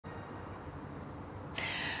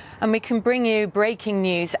And we can bring you breaking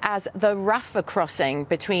news as the Rafah crossing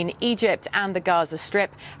between Egypt and the Gaza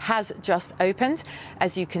Strip has just opened.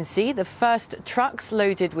 As you can see, the first trucks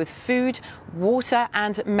loaded with food, water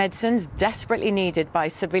and medicines desperately needed by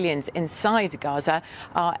civilians inside Gaza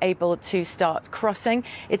are able to start crossing.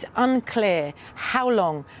 It's unclear how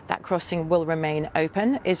long that crossing will remain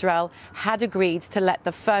open. Israel had agreed to let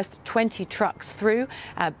the first 20 trucks through,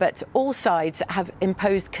 but all sides have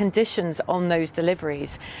imposed conditions on those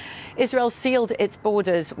deliveries. Israel sealed its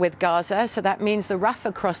borders with Gaza, so that means the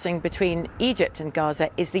Rafah crossing between Egypt and Gaza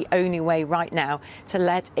is the only way right now to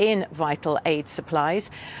let in vital aid supplies.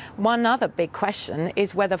 One other big question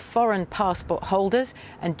is whether foreign passport holders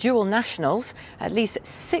and dual nationals, at least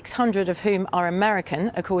 600 of whom are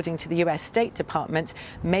American, according to the US State Department,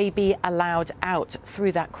 may be allowed out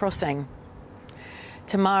through that crossing.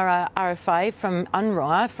 Tamara Arafai from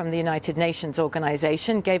UNRWA, from the United Nations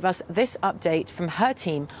organization, gave us this update from her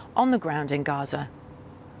team on the ground in Gaza.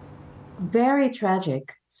 Very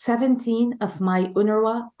tragic. 17 of my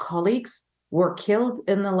UNRWA colleagues were killed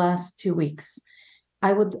in the last 2 weeks.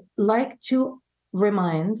 I would like to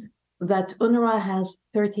remind that UNRWA has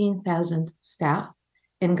 13,000 staff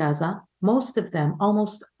in Gaza. Most of them,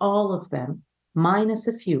 almost all of them, minus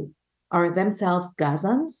a few, are themselves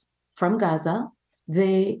Gazans from Gaza.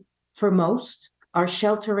 They, for most, are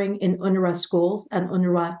sheltering in UNRWA schools and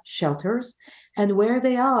UNRWA shelters. And where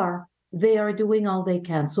they are doing all they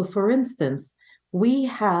can. So, for instance, we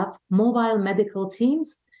have mobile medical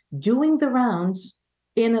teams doing the rounds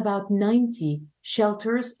in about 90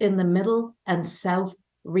 shelters in the middle and south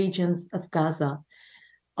regions of Gaza.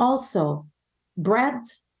 Also, bread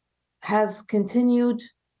has continued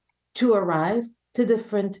to arrive to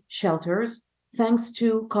different shelters, thanks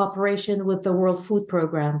to cooperation with the World Food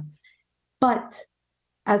Programme. But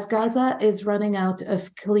as Gaza is running out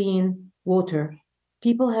of clean water,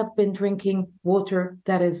 people have been drinking water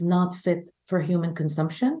that is not fit for human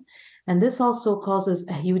consumption. And this also causes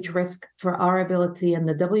a huge risk for our ability and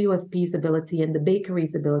the WFP's ability and the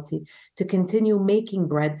bakery's ability to continue making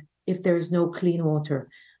bread if there is no clean water.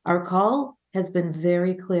 Our call has been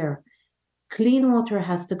very clear. Clean water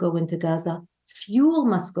has to go into Gaza. Fuel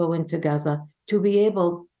must go into Gaza to be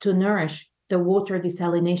able to nourish the water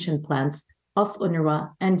desalination plants of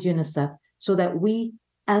UNRWA and UNICEF so that we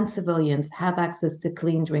and civilians have access to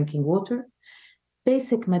clean drinking water.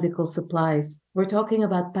 Basic medical supplies, we're talking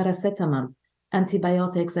about paracetamol,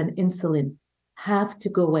 antibiotics and insulin, have to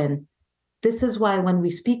go in. This is why when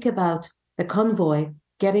we speak about the convoy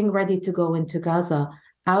getting ready to go into Gaza,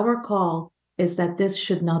 our call is that this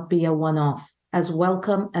should not be a one-off, as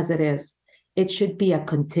welcome as it is. It should be a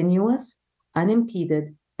continuous,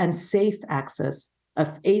 unimpeded, and safe access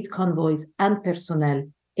of aid convoys and personnel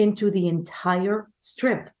into the entire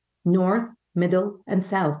strip, north, middle, and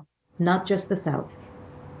south, not just the south.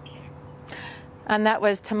 And that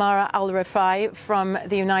was Tamara Al-Rafai from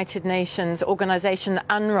the United Nations organization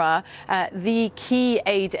UNRWA, the key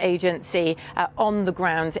aid agency on the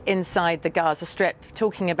ground inside the Gaza Strip,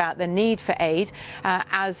 talking about the need for aid.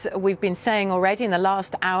 As we've been saying already in the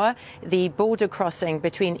last hour, the border crossing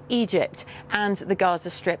between Egypt and the Gaza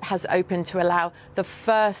Strip has opened to allow the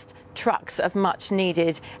first trucks of much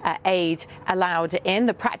needed aid allowed in,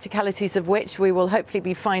 the practicalities of which we will hopefully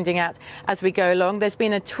be finding out as we go along. There's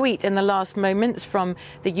been a tweet in the last moments from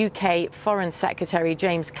the UK Foreign Secretary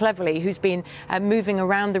James Cleverly, who's been moving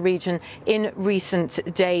around the region in recent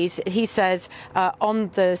days. He says on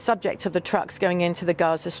the subject of the trucks going into the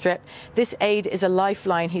Gaza Strip, this aid is a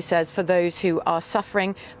lifeline, he says, for those who are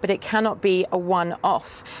suffering, but it cannot be a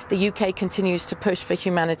one-off. The UK continues to push for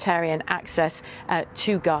humanitarian access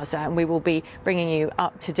to Gaza. And we will be bringing you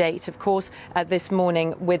up to date, of course, this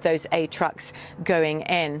morning with those aid trucks going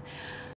in.